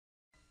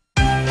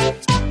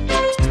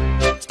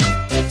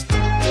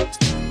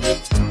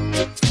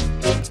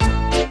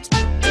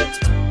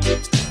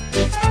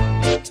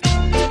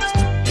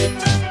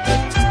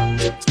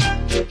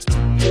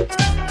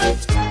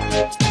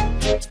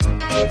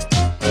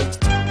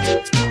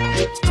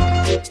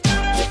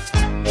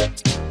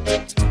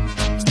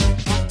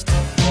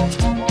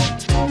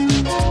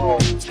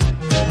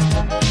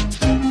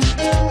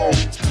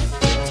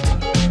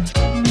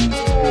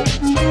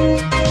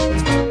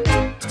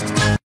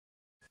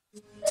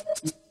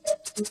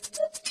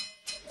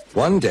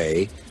One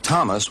day,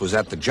 Thomas was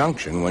at the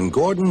junction when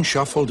Gordon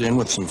shuffled in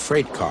with some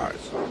freight cars.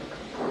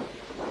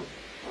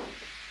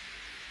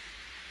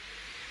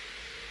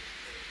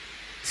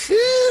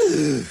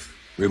 Phew,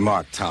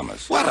 Remarked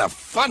Thomas. what a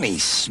funny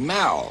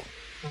smell.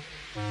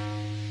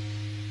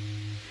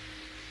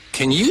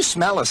 Can you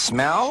smell a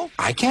smell?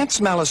 I can't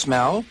smell a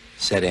smell,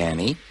 said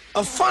Annie.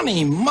 A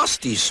funny,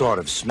 musty sort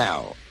of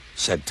smell,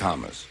 Said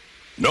Thomas.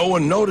 No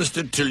one noticed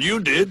it till you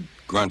did.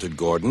 Grunted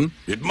Gordon.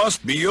 It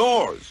must be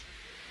yours.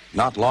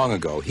 Not long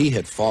ago, he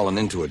had fallen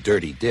into a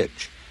dirty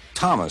ditch.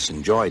 Thomas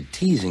enjoyed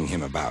teasing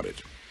him about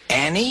it.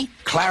 Annie,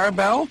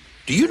 Clarabelle,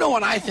 do you know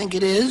what I think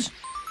it is?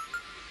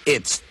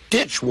 It's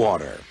ditch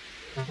water.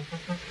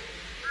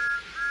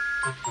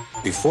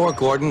 Before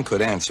Gordon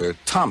could answer,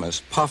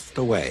 Thomas puffed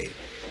away.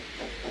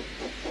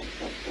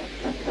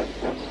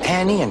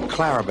 Annie and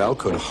Clarabelle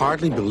could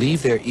hardly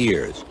believe their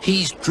ears.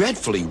 He's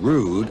dreadfully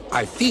rude.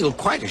 I feel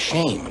quite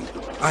ashamed.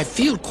 I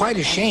feel quite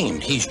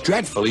ashamed. He's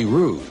dreadfully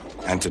rude.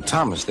 And to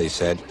Thomas they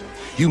said,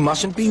 You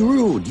mustn't be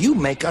rude. You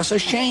make us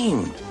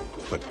ashamed.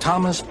 but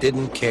Thomas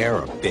didn't care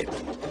a bit.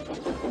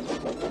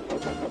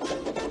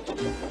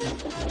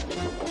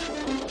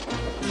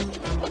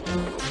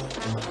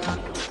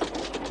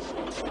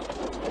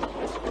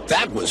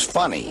 That was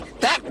funny.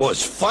 That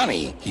was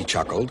funny, He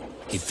chuckled.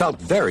 He felt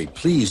very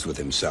pleased with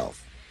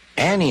himself.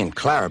 Annie and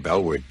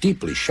Clarabelle were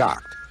deeply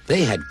shocked.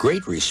 They had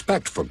great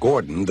respect for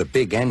Gordon, the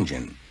big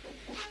engine.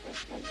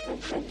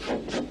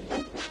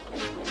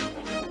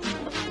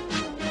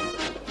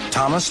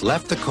 Thomas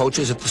left the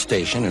coaches at the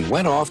station and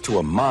went off to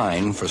a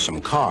mine for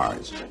some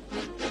cars.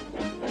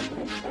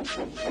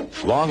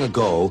 Long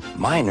ago,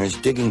 miners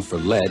digging for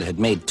lead had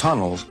made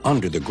tunnels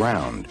under the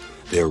ground.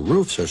 Their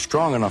roofs are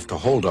strong enough to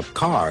hold up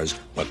cars,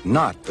 but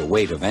not the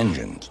weight of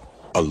engines.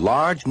 A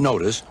large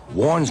notice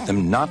warns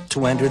them not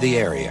to enter the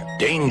area.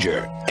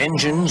 Danger!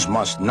 Engines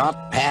must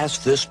not pass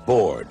this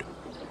board.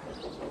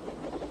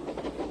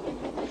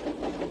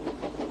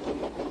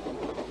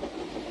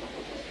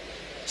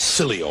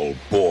 Silly old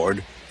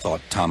board,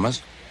 thought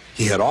Thomas.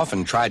 He had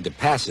often tried to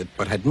pass it,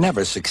 but had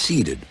never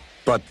succeeded.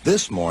 But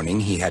this morning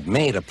he had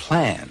made a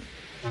plan.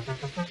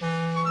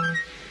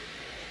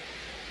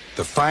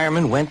 The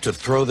fireman went to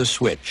throw the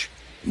switch.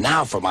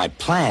 Now for my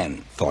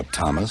plan, thought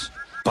Thomas.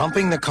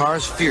 Bumping the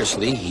cars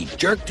fiercely, he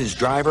jerked his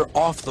driver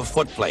off the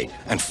footplate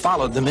and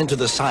followed them into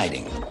the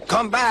siding.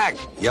 "Come back!"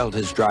 yelled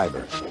his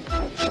driver.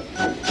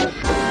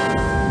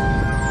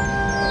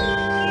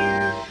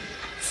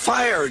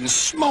 "Fire and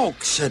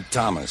smoke," said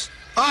Thomas.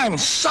 "I'm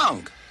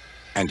sunk."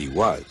 And he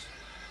was.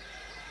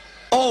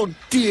 "Oh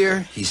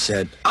dear," he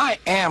said, "I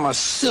am a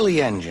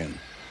silly engine."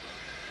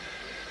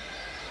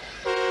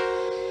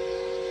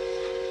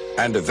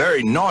 "And a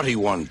very naughty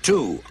one,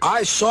 too.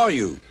 I saw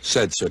you,"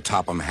 said Sir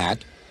Topham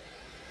Hatt.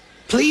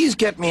 "Please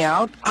get me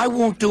out. I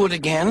won't do it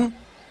again."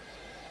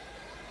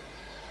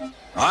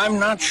 "I'm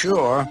not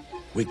sure.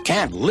 We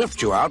can't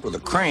lift you out with a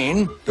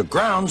crane. The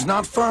ground's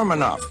not firm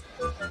enough."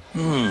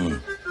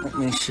 Let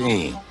me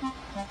see.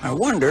 I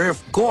wonder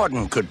if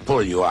Gordon could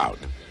pull you out."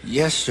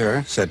 "Yes,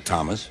 sir," said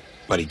Thomas,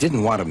 but he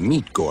didn't want to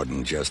meet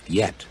Gordon just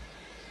yet.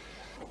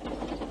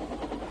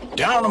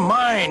 "Down a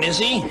mine, is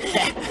he?"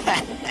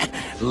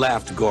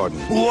 laughed Gordon.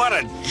 "What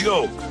a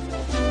joke!"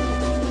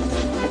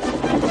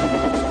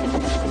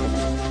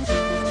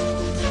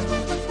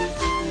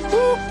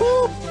 Whoop,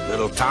 whoop,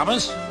 little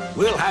Thomas.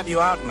 We'll have you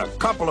out in a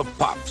couple of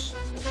puffs.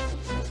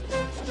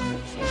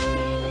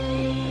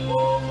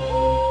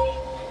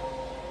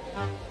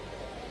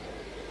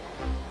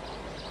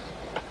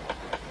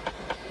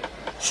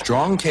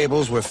 Strong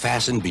cables were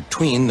fastened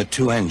between the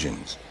two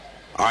engines.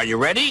 "Are you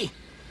ready?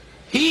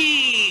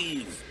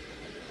 Heave!"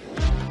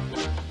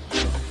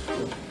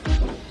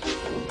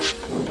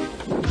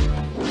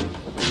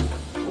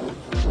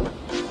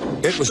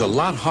 It was a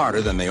lot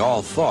harder than they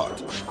all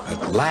thought.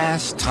 At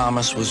last,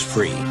 Thomas was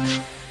free.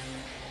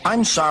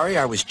 "I'm sorry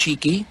I was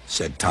cheeky,"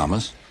 said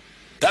Thomas.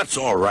 "That's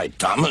all right,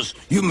 Thomas.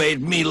 You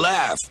made me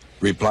laugh,"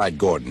 replied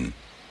Gordon.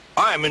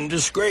 "I'm in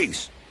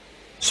disgrace."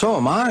 "So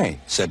am I,"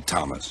 said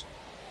Thomas.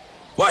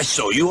 "Why,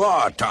 so you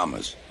are,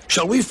 Thomas.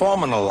 Shall we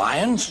form an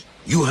alliance?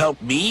 You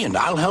help me and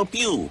I'll help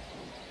you."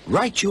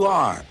 "Right you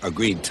are,"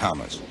 agreed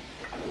Thomas.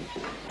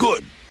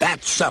 "Good.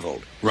 That's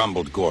settled,"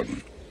 rumbled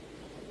Gordon.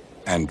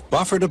 And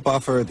buffer to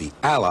buffer, the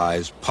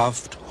Allies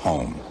puffed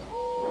home.